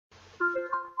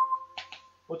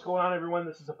What's going on, everyone?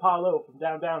 This is Apollo from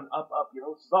DownDownUpUp, your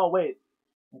host as always.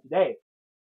 And today,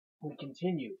 we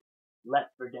continue Left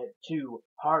 4 Dead 2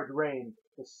 Hard Rain.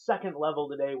 The second level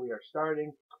today we are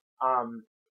starting.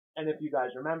 And if you guys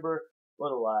remember,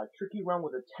 little tricky run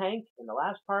with a tank in the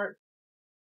last part.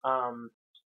 I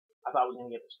thought I was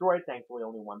going to get destroyed. Thankfully,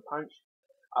 only one punch.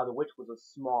 The witch was a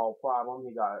small problem.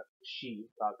 She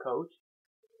got coach.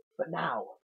 But now,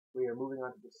 we are moving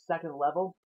on to the second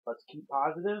level. Let's keep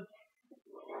positive.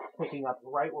 Picking up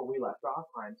right where we left off.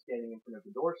 I'm standing in front of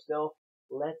the door still.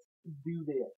 Let's do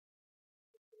this.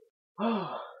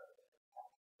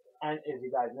 And as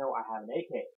you guys know, I have an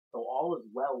AK. So all is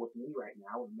well with me right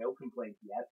now. No complaints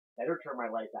yet. Better turn my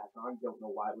light back on. Don't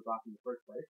know why it was off in the first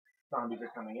place. Zombies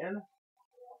are coming in.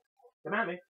 Come at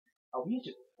me. Oh, he's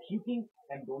just puking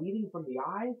and bleeding from the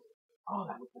eyes? Oh,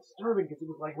 that was disturbing because it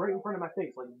was like right in front of my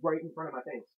face. Like right in front of my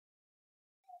face.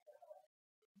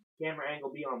 Camera angle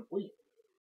be on fleek.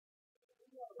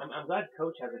 I'm glad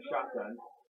Coach has a shotgun.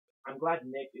 I'm glad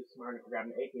Nick is smart enough for grabbing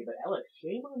an AK, but Alex,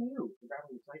 shame on you for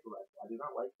grabbing the sniper rifle. I do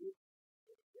not like you.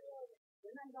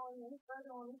 We're not going any further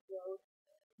on this road.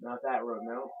 Not that road,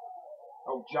 no.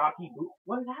 Oh, jockey boot.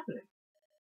 What is happening?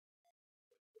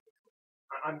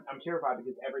 I'm terrified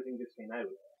because everything just came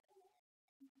out.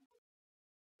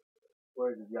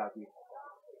 Where is the jockey?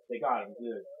 They got him.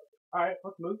 Good. Alright,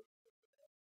 let's move.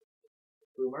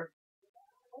 Boomer.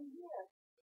 Oh, yeah.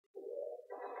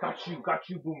 Got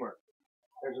you, Boomer.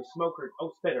 There's a smoker.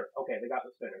 Oh, spitter. Okay, they got the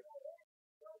spitter.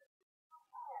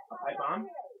 A pipe bomb.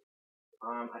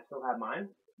 I still have mine.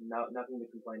 No, nothing to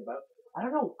complain about. I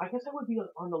don't know. I guess I would be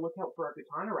on the lookout for a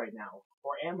katana right now.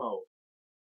 Or ammo.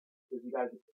 Because you guys...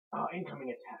 Oh,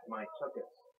 incoming attack. My took it.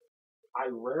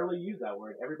 I rarely use that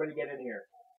word. Everybody get in here.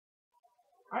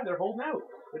 Alright, they're holding out.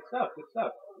 Good stuff, good stuff.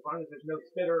 As long as there's no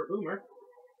spitter or boomer.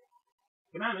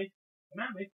 Come at me. Come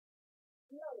at me.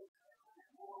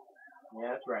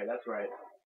 Yeah, that's right, that's right.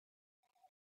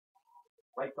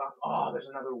 Lights off. Oh, there's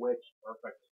another witch.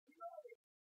 Perfect.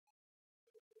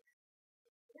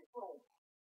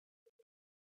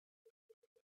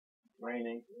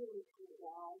 Raining.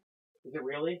 Is it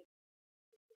really?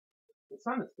 The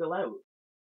sun is still out.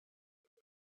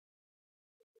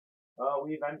 Oh,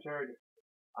 we've entered,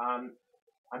 I'm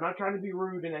not trying to be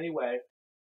rude in any way,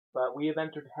 but we have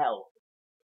entered hell.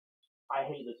 I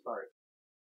hate this part.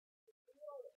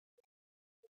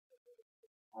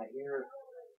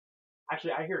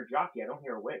 Actually, I hear a jockey, I don't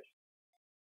hear a witch.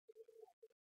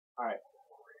 Alright.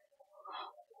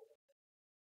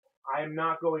 I am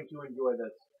not going to enjoy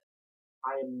this.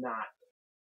 I am not.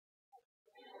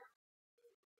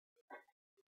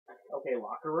 Okay,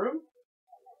 locker room.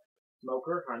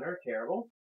 Smoker, hunter, terrible.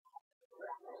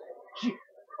 Gee,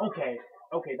 okay,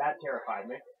 that terrified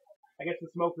me. I guess the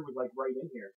smoker was like right in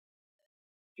here.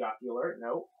 Jockey alert,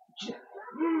 no.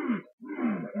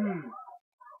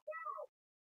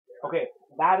 Okay,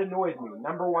 that annoys me.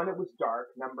 Number one, it was dark.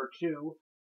 Number two,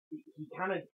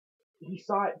 he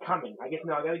saw it coming. I guess,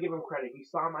 no, I gotta give him credit. He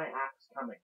saw my axe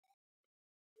coming.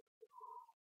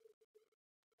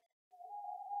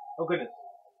 Oh goodness.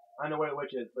 I don't know where the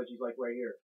witch is, but she's like right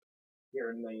here. Here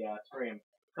in the scream.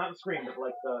 Not the scream, but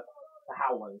like the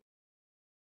howling.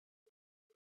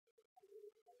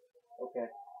 Okay.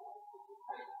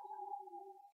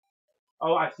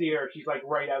 Oh, I see her. She's like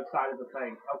right outside of the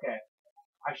thing. Okay.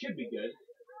 I should be good.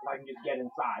 If I can just get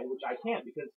inside, which I can't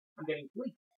because I'm getting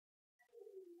fleet.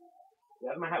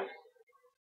 Get out of my house.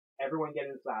 Everyone get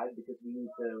inside because we need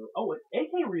to... Oh, it's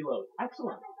AK reload.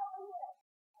 Excellent.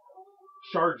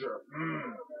 Charger.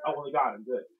 Oh, well, we got him.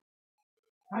 Good.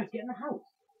 Guys, get in the house.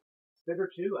 Spitter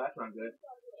 2? That's not good.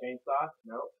 Chainsaw?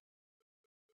 Nope.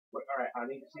 Alright, I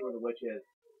need to see where the witch is.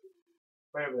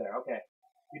 Right over there. Okay.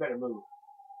 You better move.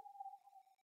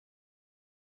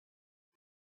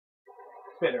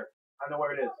 Spitter. I don't know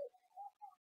where it is.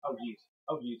 Oh, jeez.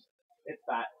 Oh, jeez. It's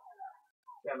that.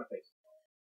 Get on my face.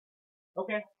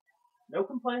 Okay. No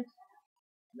complaints.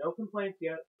 No complaints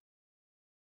yet.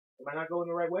 Am I not going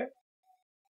the right way?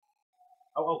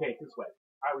 Oh, okay. This way.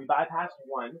 Alright, we bypassed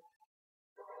one.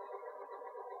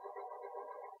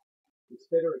 The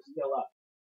spitter is still up.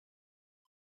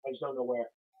 I just don't know where.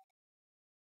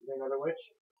 Is there another witch?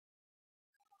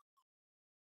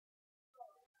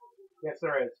 Yes,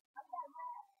 there is.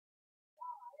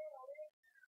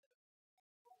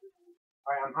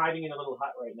 Alright, I'm hiding in a little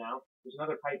hut right now. There's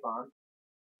another pipe bomb.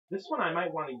 This one I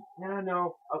might want to...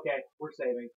 No. Okay, we're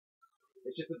saving.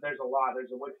 It's just that there's a lot.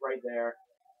 There's a witch right there.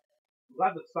 I'm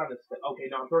glad the sun is still... Okay,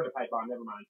 no, I'm throwing a pipe bomb. Never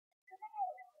mind.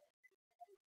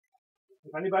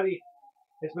 If anybody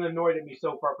has been annoyed at me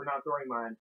so far for not throwing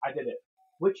mine, I did it.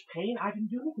 Witch pain? I didn't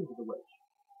do anything to the witch.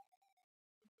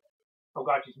 Oh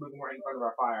god, she's moving right in front of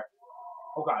our fire.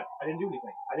 Oh god, I didn't do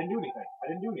anything. I didn't do anything. I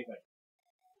didn't do anything.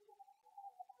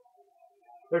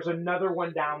 There's another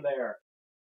one down there.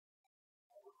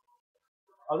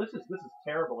 Oh, this is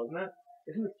terrible, isn't it?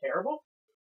 Isn't this terrible?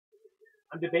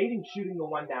 I'm debating shooting the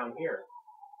one down here.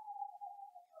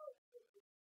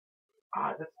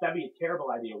 Ah, that'd be a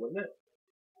terrible idea, wouldn't it?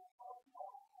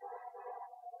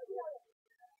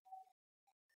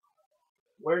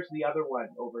 Where's the other one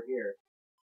over here?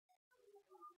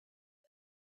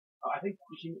 Oh, I think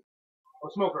she. Oh,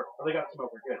 smoker. Oh, they got a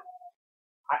smoker. Good.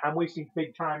 I'm wasting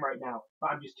big time right now.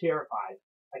 But I'm just terrified.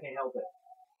 I can't help it.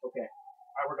 Okay.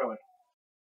 Alright, we're going.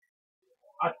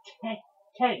 A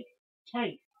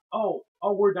tank. Oh,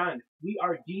 we're done. We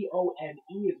are DONE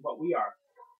is what we are.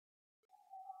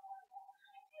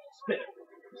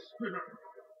 Spinner.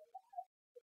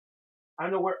 I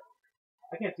don't know where.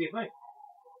 I can't see a thing.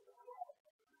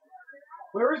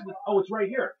 Where is this? Oh, it's right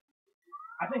here.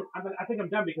 I think I'm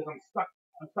done because I'm stuck.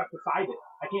 I'm stuck beside it.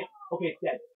 I can't. Okay, it's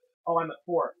dead. Oh, I'm at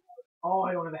 4. Oh,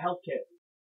 I don't have a health kit.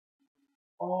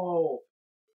 Oh,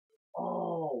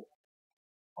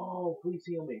 please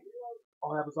heal me.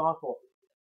 Oh, that was awful.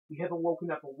 We haven't woken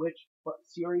up a witch, but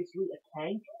seriously, a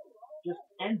tank? Just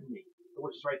end me. The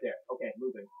witch is right there. Okay,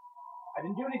 moving. I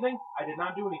didn't do anything. I did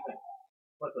not do anything.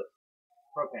 What's this?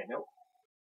 Propane, nope.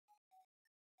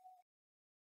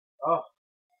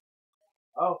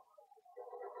 Oh.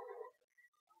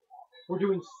 We're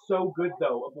doing so good,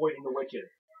 though, avoiding the witches.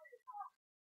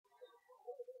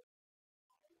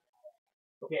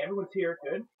 Okay, everyone's here.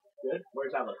 Good.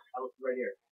 Where's Alice? Alice is right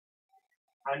here.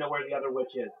 I know where the other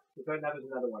witch is. There's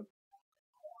another one.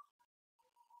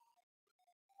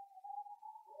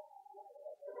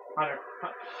 Hunter.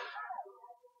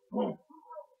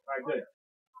 Alright, good.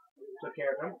 Took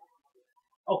care of him.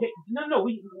 Okay, no,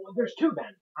 there's 2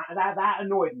 then. That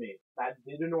annoyed me. That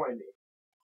did annoy me.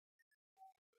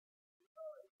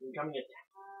 Incoming attack.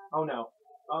 Oh no.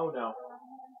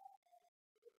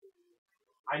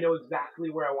 I know exactly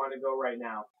where I want to go right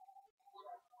now.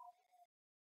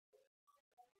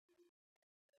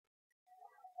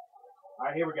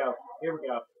 Alright, here we go.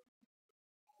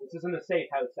 This isn't a safe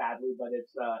house, sadly, but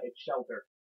it's shelter.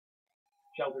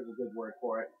 Shelter's a good word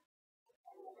for it.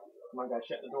 Come on, guys,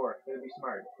 shut the door. Gotta be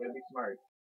smart.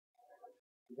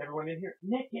 Is everyone in here?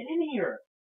 Nick, get in here!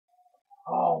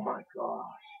 Oh my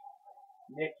gosh.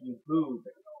 Nick, you boob.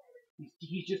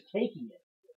 He's just taking it.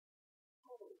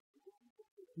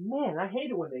 Man, I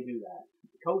hate it when they do that.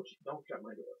 Coach, don't shut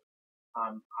my door.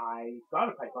 I got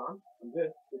a pipe bomb. I'm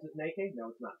good. Is this an AK? No,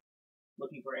 it's not.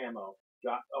 Looking for ammo.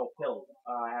 Pills.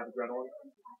 I have adrenaline.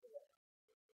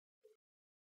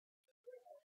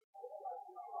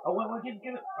 Oh, well, get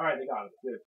it. Alright, they got it.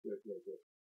 Good.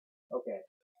 Okay.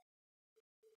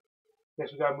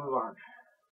 Guess we gotta move on.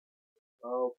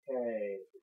 Okay.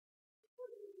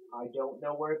 I don't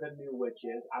know where the new witch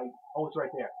is. Oh, it's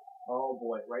right there. Oh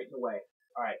boy, right in the way.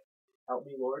 Alright. Help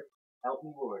me, Lord.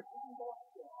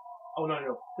 Oh,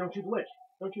 no. Don't shoot the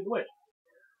witch.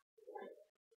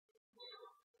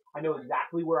 I know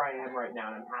exactly where I am right now,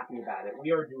 and I'm happy about it.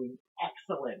 We are doing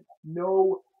excellent.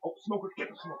 No. Oh, smoker, get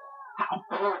the smoke.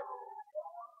 Ow.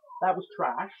 That was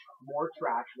trash. More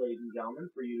trash, ladies and gentlemen,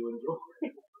 for you to enjoy.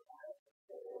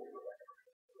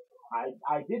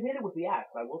 I did hit it with the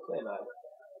axe, I will say that.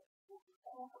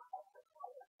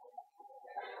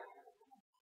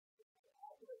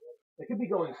 It could be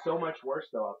going so much worse,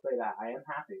 though, I'll say that. I am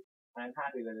happy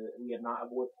that we have not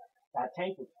avoided. That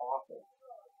tank was awful.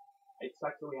 It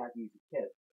sucks that we have to use the kit.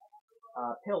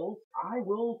 Pills. I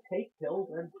will take pills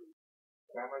and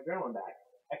grab my adrenaline back.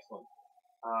 Excellent.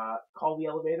 Call the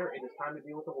elevator. It is time to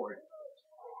deal with the horde.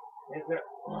 Is there...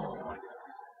 Oh my god.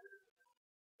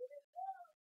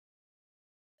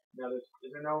 No, is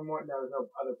there no more? No, there's no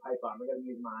other pipe bomb. I gotta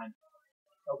use mine.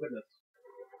 Oh goodness.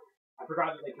 I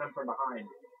forgot that they come from behind.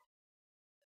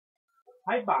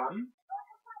 Pipe bomb.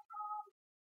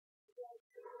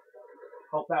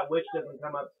 Hope that witch doesn't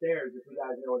come upstairs, if you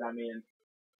guys know what I mean.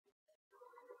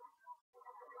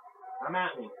 Come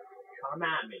at me.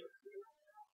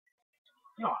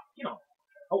 Get off.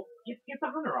 Oh, get the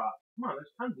hunter off. Come on,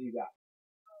 there's tons of you guys.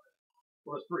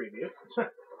 Well, there's 3 of you.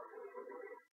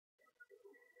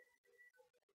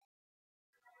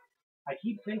 I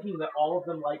keep thinking that all of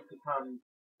them like to come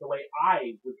the way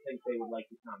I would think they would like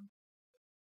to come.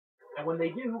 And when they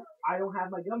do, I don't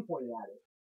have my gun pointed at it.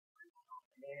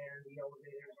 And the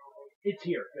elevator's almost... It's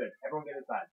here. Good. Everyone get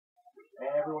inside.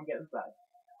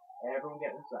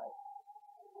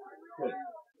 Good.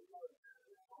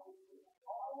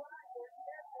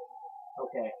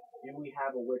 Okay. Do we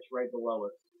have a witch right below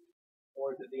us?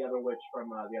 Or is it the other witch from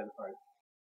the other part?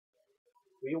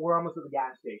 We're almost at the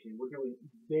gas station. We're doing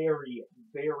very,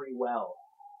 very well.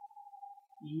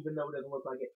 Even though it doesn't look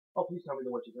like it. Oh, please tell me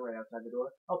the witch isn't right outside the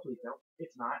door. Oh, please don't.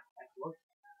 It's not. Excellent.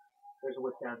 There's a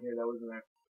witch down here, though, isn't there?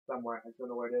 Somewhere. I don't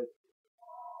know where it is.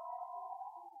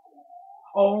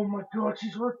 Oh my god,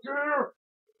 she's right there!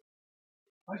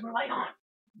 Why is my light on?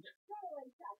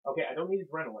 Okay, I don't need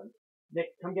adrenaline.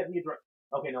 Nick, come get me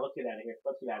adrenaline. Okay, now let's get out of here.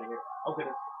 Let's get out of here. Oh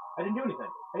goodness. I didn't do anything.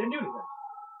 I didn't do anything.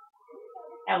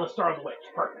 Alice, Star of the Witch.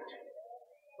 Perfect.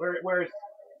 Where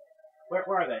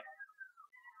are they?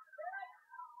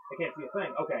 I can't see a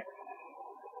thing. Okay.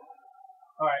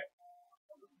 Alright.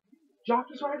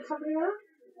 Jockey's riding somebody there?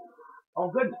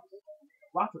 Oh goodness.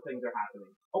 Lots of things are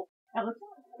happening. Oh, Alice,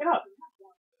 get up.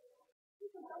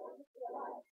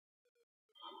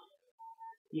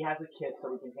 He has a kit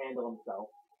so he can handle himself.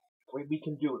 We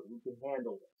can do it. We can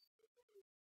handle this.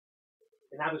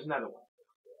 And now there's another one.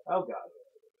 Oh god.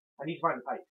 I need to find the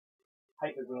pipe.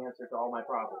 Pipe is the answer to all my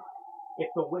problems.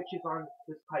 If the witch is on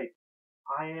this pipe,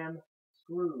 I am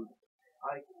screwed.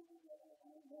 I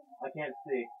can't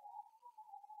see.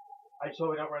 I just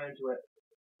hope we don't run into it.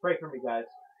 Pray for me, guys.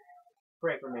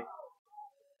 Pray for me.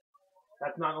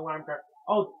 That's not an alarm car.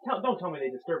 Oh, don't tell me they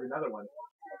disturbed another one.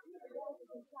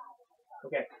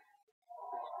 Okay.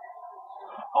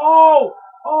 Oh!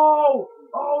 Oh!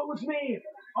 Oh, it was me!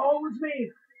 Oh, it was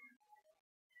me!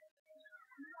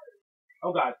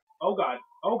 Oh god. Oh god.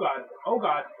 Oh god. Oh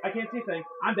god. I can't see a thing.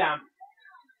 I'm down.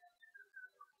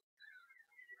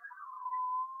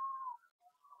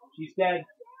 She's dead.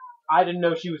 I didn't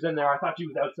know she was in there. I thought she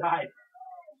was outside.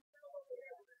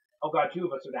 Oh god, 2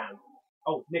 of us are down.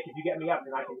 Oh, Nick, if you get me up,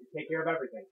 then I can take care of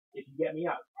everything. If you get me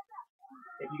up.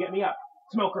 If you get me up.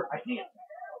 Smoker, I see it.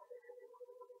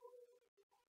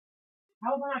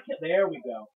 How am I not killed? There we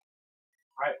go.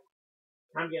 Alright.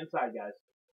 Time to get inside, guys.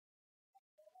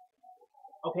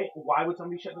 Okay, why would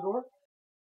somebody shut the door?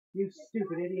 You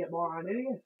stupid idiot, moron,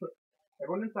 idiot.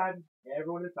 Everyone inside.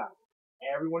 Everyone inside.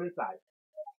 Everyone inside.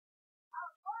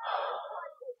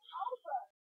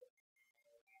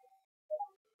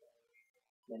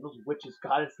 Man, those witches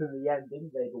got us in the end,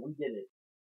 didn't they? But we did it.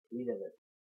 We did it.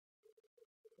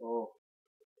 Oh.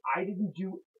 I didn't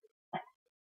do...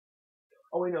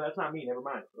 Oh, wait, no, that's not me. Never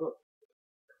mind. Ugh.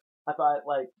 I thought,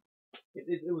 like,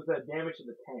 it was the damage to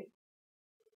the tank.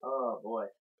 Oh, boy.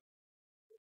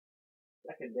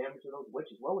 Second damage to those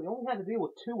witches. Well, we only had to deal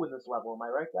with 2 in this level. Am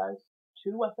I right, guys?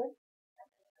 2, I think?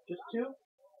 Just 2?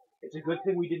 It's a good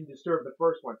thing we didn't disturb the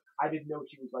first one. I didn't know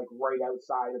she was, like, right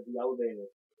outside of the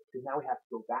elevator. Because now we have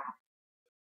to go back.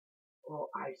 Well,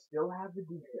 I still have the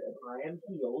defib. I am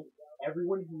healed.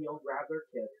 Everyone healed. Grab their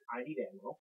kit. I need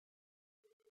ammo.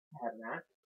 I have that.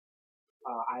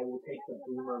 I will take the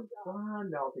boomer.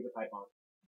 No, I'll take a pipe bomb.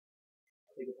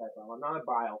 I'll take a pipe bomb. I'm not a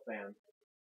bile fan.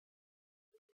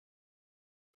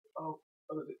 Oh,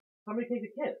 somebody take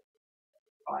a kit.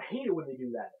 Oh, I hate it when they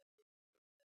do that.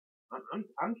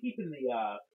 I'm keeping the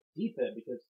defib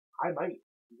because I might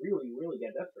really, really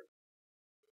get desperate.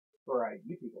 For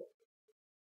you people.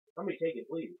 Somebody take it,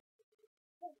 please.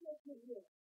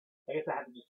 I guess I have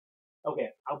to just... Okay,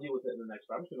 I'll deal with it in the next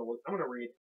part. I'm just gonna look. I'm gonna read.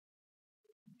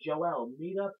 Joelle,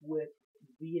 meet up with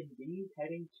V&D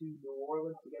heading to New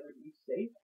Orleans together to be safe.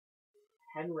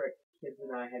 Henrik, kids and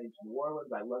I heading to New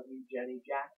Orleans. I love you, Jenny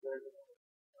Jackson.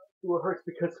 Ooh, it hurts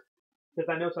because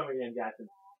I know somebody named Jackson.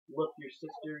 Look, your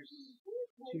sisters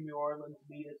to New Orleans.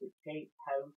 Meet us at Kate's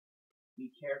house.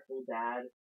 Be careful, Dad.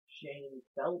 Shane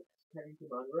Phelps heading to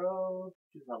Monroe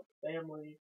to help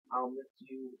family. I'll miss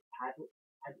you,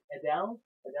 Adele,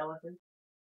 I think.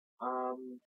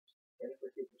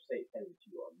 Jennifer, kids are safe heading to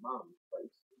your mom's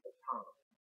place in the town.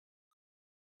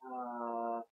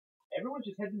 Everyone's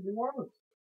just heading to New Orleans.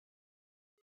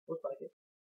 Looks like it.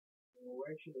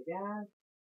 Where should we gas?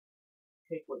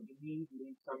 Take what you need,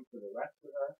 leave some for the rest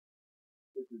of us.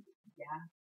 This is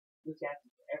gas. This gas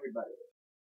is for everybody.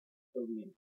 So the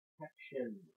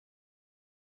infection.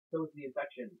 So is the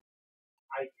infection.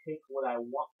 I take what I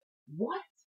want. What?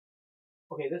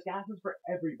 Okay, this gas is for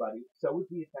everybody. So is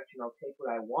the infection. I'll take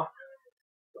what I want.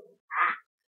 Ah!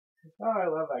 Oh, I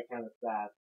love that kind of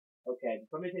stuff. Okay, did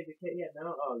somebody take the kit yet?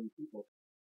 No? Oh, you people.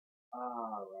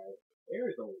 Alright. There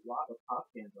is a lot of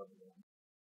pop cans on the ground.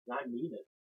 And I mean it.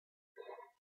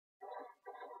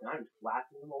 And I'm just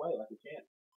blasting them away like a champ.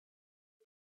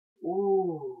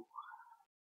 Ooh.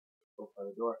 Go for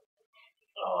the door.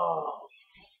 Oh.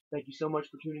 Thank you so much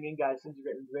for tuning in, guys. Things are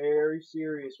getting very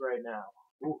serious right now.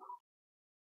 Ooh.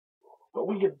 But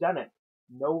we have done it.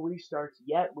 No restarts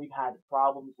yet. We've had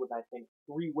problems with, I think,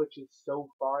 3 witches so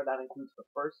far. That includes the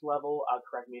first level.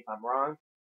 Correct me if I'm wrong.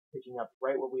 Picking up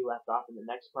right where we left off in the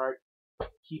next part.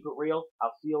 Keep it real.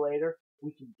 I'll see you later.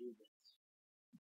 We can do this.